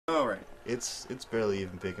Oh, right. It's barely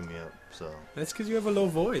even picking me up, so. That's because you have a low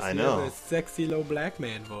voice. I You know. have a sexy low black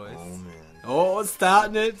man voice. Oh, man. Oh,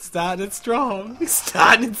 starting it strong.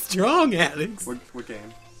 Starting it strong, Alex. What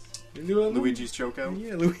game? Lu- Luigi's Choco?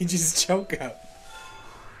 Yeah, Luigi's Choco.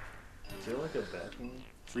 Is there like a backing?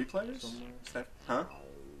 3 players? Is that, huh?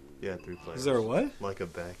 Yeah, 3 players. Is there a what? Like a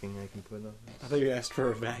backing I can put up? I thought you asked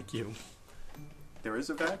for a vacuum. There is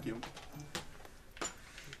a vacuum.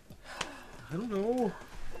 I don't know.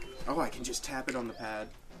 Oh, I can just tap it on the pad.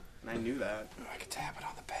 And I knew that. I can tap it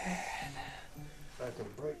on the pad. I can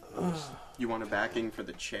break this. You want a backing for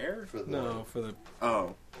the chair? No, for the...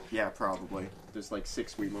 Oh, yeah, probably. There's like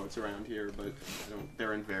 6 Wiimotes around here, but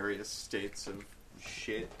they're in various states of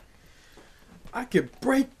shit. I can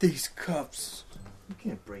break these cups. You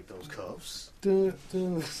can't break those cuffs.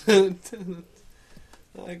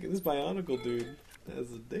 Like this Bionicle dude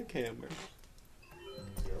has a dick hammer.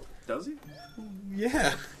 Does he?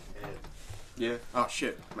 Yeah. Yeah. Oh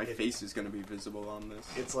shit, my face is gonna be visible on this.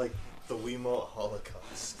 It's like the Wiimote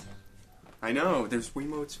Holocaust. I know, there's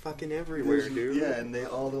Wiimotes fucking everywhere, dude. Yeah, and they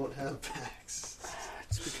all don't have backs.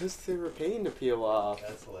 It's because they're a pain to peel off.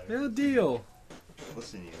 That's hilarious. Yeah, deal.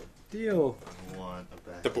 Listen, you Deal. want a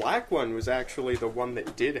back. The black one was actually the one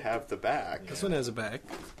that did have the back. This one has a back.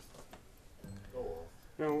 Oh,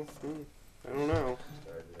 No, I don't know.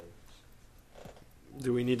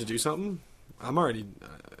 Do we need to do something? I'm already...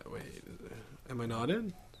 wait, am I not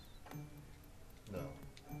in? no.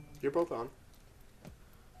 You're both on.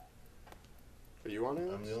 Are you on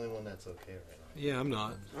it? I'm the only one that's okay right now. Yeah, I'm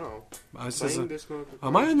not. Oh. I was Playing just, this mode.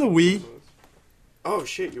 am I in the Wii? Oh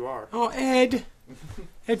shit, you are. Oh, Ed!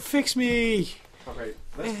 Ed, fix me! Alright,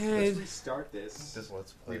 Ed. let's restart this. This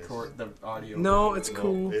Let's Play. Record the audio. No, it's No,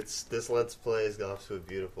 cool. it's this Let's Play is off to a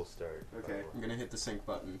beautiful start. Okay, I'm gonna hit the sync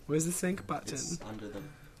button. Where's the sync button? It's under the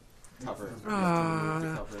cover. You Ah. have to remove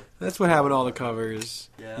the cover. That's what happened to all the covers.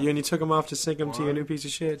 Yeah. You only took them off to sync them to your One, new piece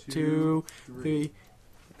of shit. 2, 2, 3. 3,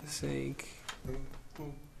 sync.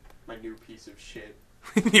 My new piece of shit.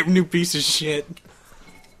 Your new piece of shit.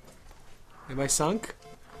 Am I sunk?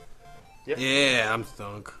 Yep. Yeah, I'm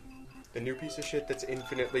sunk. The new piece of shit that's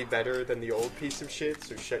infinitely better than the old piece of shit,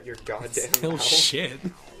 so shut your goddamn Still mouth. shit.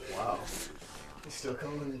 Wow. He's still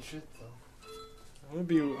coming in shit though. I'm gonna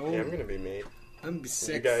be. Yeah, I'm gonna be me. I'm gonna be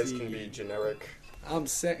sexy. You guys can be generic. I'm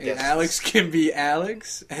sexy. Yes. Alex can be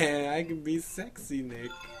Alex, and I can be sexy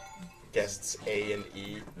Nick. Guests A and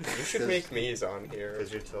E. You should make me's on here.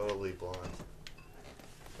 Because you're totally blonde.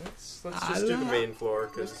 Let's just do the main floor,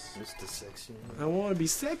 because Just a sexy I want to be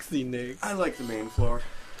sexy Nick. I like the main floor.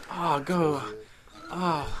 Oh, go.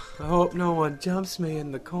 Oh, I hope no one jumps me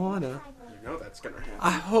in the corner. You know that's gonna happen.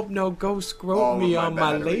 I hope no ghost grope All me of on my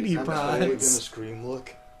my batteries. lady I'm totally gonna parts. scream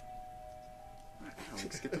look.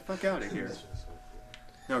 Alex, get the fuck out of here.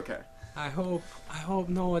 Okay. I hope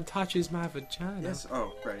no one touches my vagina. Yes.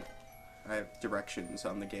 Oh, right. I have directions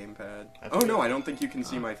on the gamepad. That's Oh no, good. I don't think you can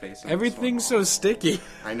see my face. in this Everything's one. so sticky.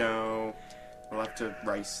 I know. We'll have to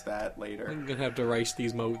rice that later. I'm gonna have to rice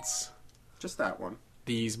these motes. Just that one.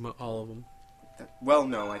 All of them. Well,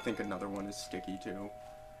 no, I think another one is sticky too.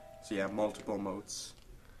 So yeah, multiple motes.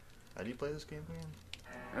 How do you play this game again?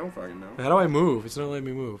 I don't fucking know. How do I move? It's not letting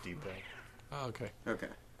me move. D-pad. Oh, okay. Okay.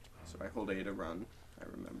 So I hold A to run. I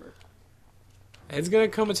remember. Ed's gonna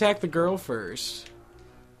come attack the girl first.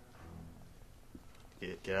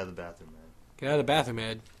 Get out of the bathroom, man. Get out of the bathroom,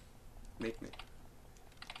 Ed. Make me.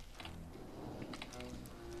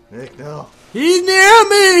 Nick, no. He's near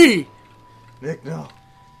me! Nick, no.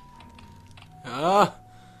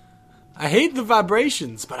 I hate the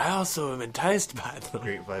vibrations, but I also am enticed by them.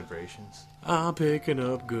 Great vibrations. I'm picking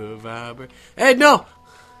up good vibrations. Ed, no!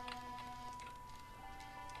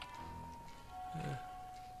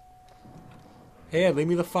 Hey, Ed, leave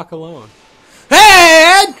me the fuck alone.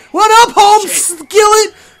 Hey, Ed! What up, home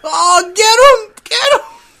skillet? Oh, get him! Get him!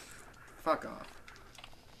 Fuck off.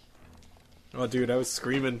 Oh, dude, I was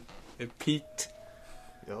screaming. It peaked.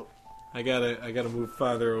 Yep. I gotta move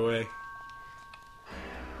farther away.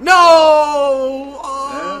 No!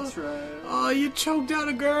 Oh, That's right. oh, you choked out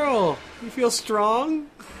a girl. You feel strong?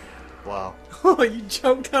 Wow. Oh, you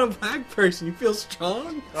choked out a black person. You feel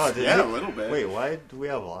strong? Oh, did Yeah, you? a little bit. Wait, why do we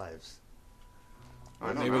have lives? I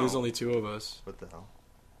don't Maybe know. there's only 2 of us. What the hell?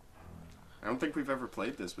 I don't think we've ever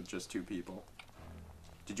played this with just 2 people.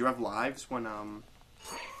 Did you have lives when,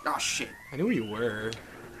 Oh, shit. I knew you were.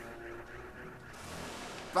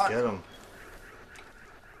 Fuck. Get him.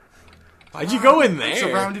 Why'd you go in I'm there?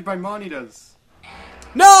 surrounded by monitas.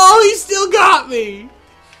 No, he still got me.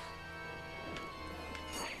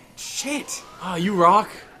 Shit. Oh, you rock.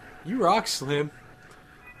 You rock, Slim.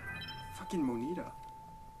 Fucking Monita.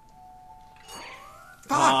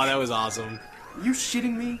 Oh, that was awesome. Are you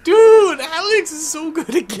shitting me? Dude, Alex is so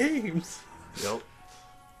good at games. Yep.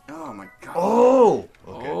 Oh my god. Oh!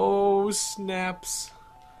 Okay. Oh, snaps.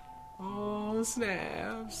 Oh,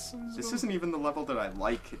 snaps. This isn't even the level that I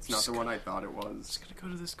like. It's not the one I thought it was. Just gonna go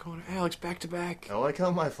to this corner. Alex, back to back. I like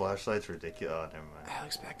how my flashlight's ridiculous. Oh, never mind.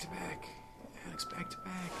 Alex, back to back. Alex, back to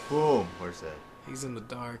back. Boom. Where's that? He's in the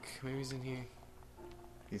dark. Maybe he's in here.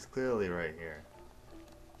 He's clearly right here.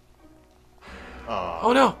 Oh.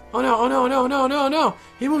 Oh no! Oh no! Oh no! No! No! No! No!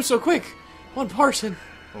 He moves so quick. One person.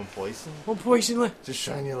 One poison? One poison left. Just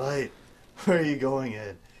shine your light. Where are you going,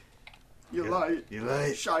 Ed? You light. You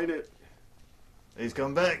light. Shine it. He's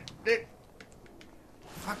come back. Dick.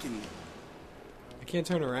 Fucking. I can't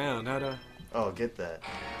turn around. How to? Oh, get that.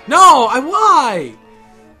 No! Why?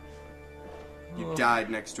 You died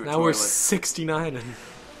next to a Now toilet. we're 69 and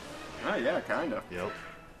Oh yeah, kinda. Yep.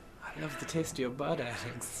 I love the taste of your butt,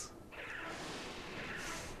 Alex.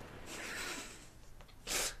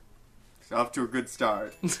 It's off to a good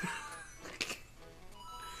start.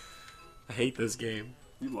 I hate this game.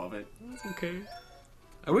 You love it. It's okay.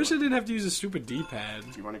 I wish I didn't have to use a stupid D-pad.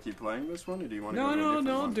 Do you want to keep playing this one, or do you want to No, go to a no, different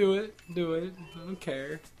no, one? do it. Do it. I don't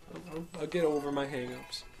care. I'll get over my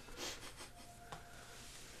hang-ups.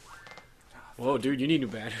 Whoa, dude, you need new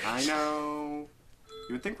batteries. I know.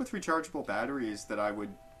 You would think with rechargeable batteries that I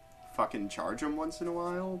would fucking charge them once in a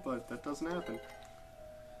while, but that doesn't happen.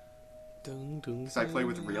 Because I play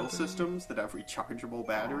with real systems that have rechargeable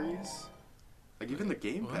batteries. Like even the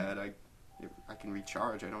gamepad, I can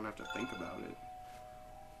recharge. I don't have to think about it.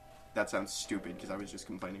 That sounds stupid because I was just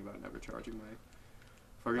complaining about never charging my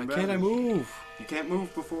fucking Why battery. can't I move? You can't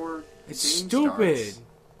move before the It's game stupid. starts.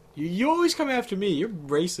 You always come after me. You're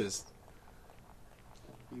racist.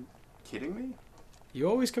 You kidding me? You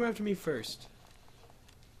always come after me first.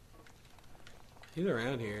 He's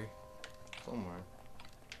around here. Somewhere.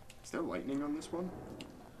 Is there lightning on this one?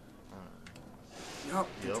 Yup,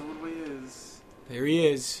 it Yep. totally is. There he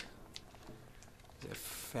is. He's a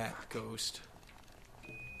fat ghost.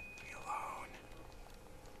 Leave me alone.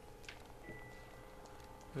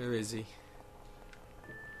 Where is he?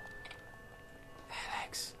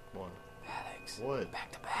 Alex. One. Alex. What?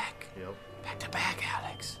 Back to back. Yep. Back to back,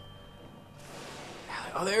 Alex.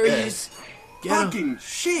 Oh, there he is. Get him. Fucking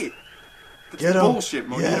shit! That's Get him. bullshit.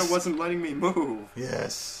 Monita Yes. wasn't letting me move.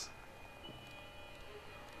 Yes.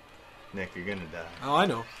 Nick, you're gonna die. Oh, I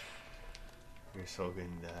know. You're so gonna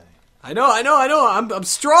die. I know. I'm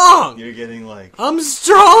strong. You're getting like. I'm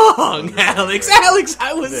strong, Okay, Alex. great. Alex,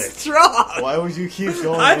 I was Nick, strong. Why would you keep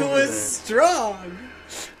going? I over was there? strong.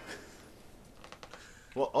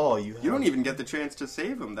 Well, oh, you. You don't even get the chance to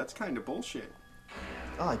save him. That's kind of bullshit.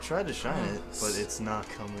 Oh, I tried to shine it, but it's not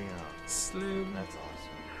coming out. Slim. That's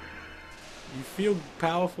awesome. You feel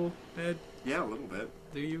powerful, Ed? Yeah, a little bit.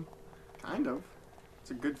 Do you? Kind of.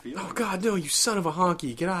 It's a good feeling. Oh God, no! You son of a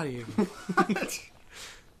honky! Get out of here!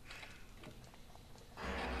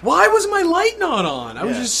 Why was my light not on? I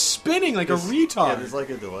was Yeah. just spinning like a Yeah, retard. there's like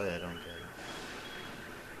a delay. I don't get it.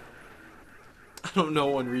 I don't know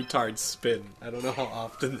when retards spin. I don't know how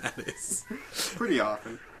often that is. Pretty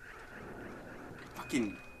often.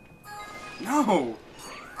 Fucking. No!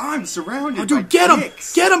 I'm surrounded Oh, dude, by get him!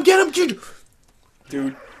 dicks. Get him! Get him!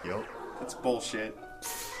 Dude, Yup. That's bullshit.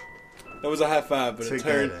 that was a high five, but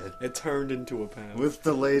Together. it turned into a pound. With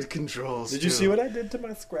delayed controls. Did you too. see what I did to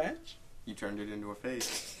my scratch? You turned it into a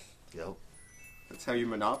face. Yep. That's how you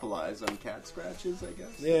monopolize on cat scratches, I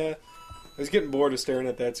guess. Yeah. I was getting bored of staring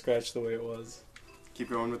at that scratch the way it was.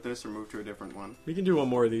 Keep going with this or move to a different one. We can do one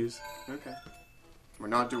more of these. Okay. We're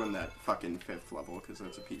not doing that fucking 5th level because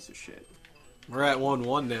that's a piece of shit. We're at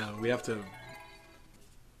 1-1 now. We have to...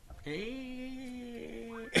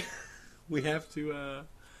 we have to,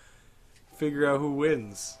 figure out who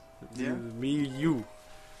wins. Yeah. Me, you.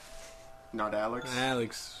 Not Alex?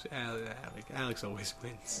 Alex always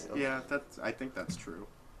wins. Yeah, I think that's true.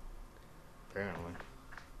 Apparently.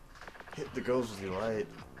 Hit the ghost with your light.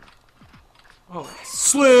 Oh,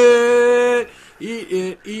 slit! Eat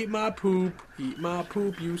it, eat my poop,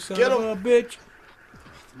 you son Get of a bitch.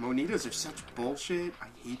 Monitas are such bullshit. I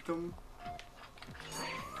hate them.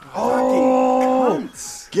 Oh! Fucking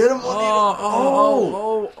cunts. Get him!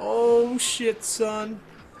 Oh, shit, son.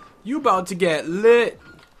 You about to get lit.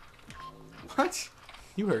 What?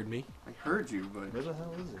 You heard me. I heard you, but... Where the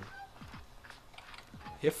hell is he?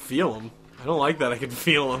 You feel him. I don't like that I can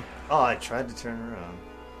feel him. Oh, I tried to turn around.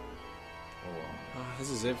 Oh well. Oh, this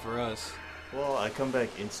is it for us. Well, I come back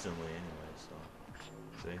instantly anyway,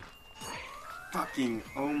 so... See? Fucking...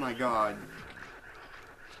 Oh my god.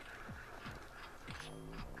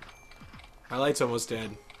 My light's almost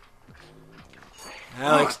dead.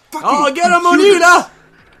 Alex. fucking Oh, get him, computers. Onita!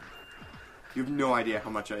 You have no idea how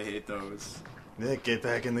much I hate those. Nick, get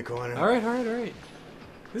back in the corner. Alright.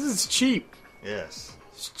 This is cheap. Yes.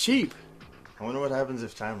 It's cheap. I wonder what happens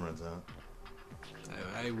if time runs out.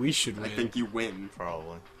 We should win. I think you win.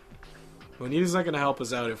 Probably. Onita's not going to help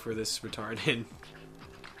us out if we're this retarded.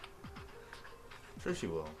 Sure she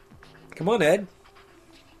will. Come on, Ed.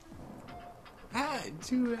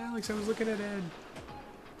 Dude, Alex, I was looking at Ed.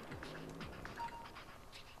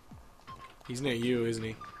 He's near you, isn't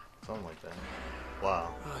he? Something like that.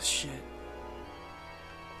 Wow. Oh, shit.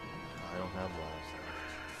 I don't have lives.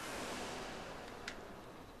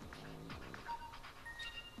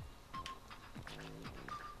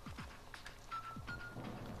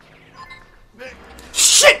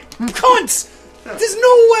 Shit! Cunts! There's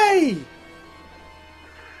no way!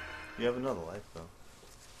 You have another life, though.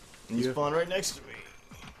 And you spawn right next to me.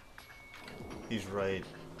 He's right.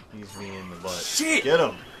 He's me in the butt. Shit! Get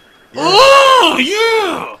him! Yeah. Oh,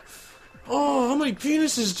 yeah! Oh, how many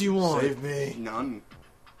penises do you want? Save me. None.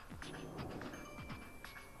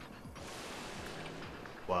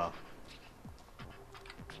 Wow.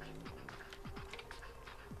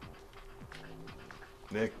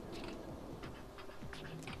 Nick.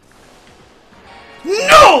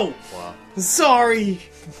 No! Wow. Sorry.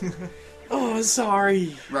 Oh,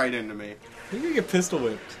 sorry. Right into me. You're gonna get pistol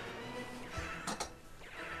whipped.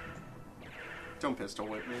 Don't pistol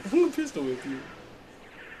whip me. I'm gonna pistol whip you.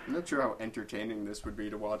 I'm not sure how entertaining this would be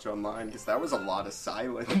to watch online, because that was a lot of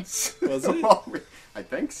silence. Was it? I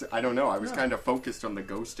think so. I don't know. I was kind of focused on the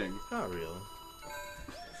ghosting. Not really.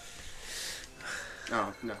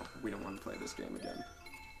 Oh, no. We don't want to play this game again.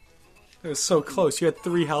 It was so close. You had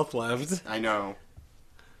 3 health left. I know.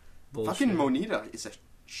 Bullshit. Fucking Monita is a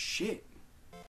shit.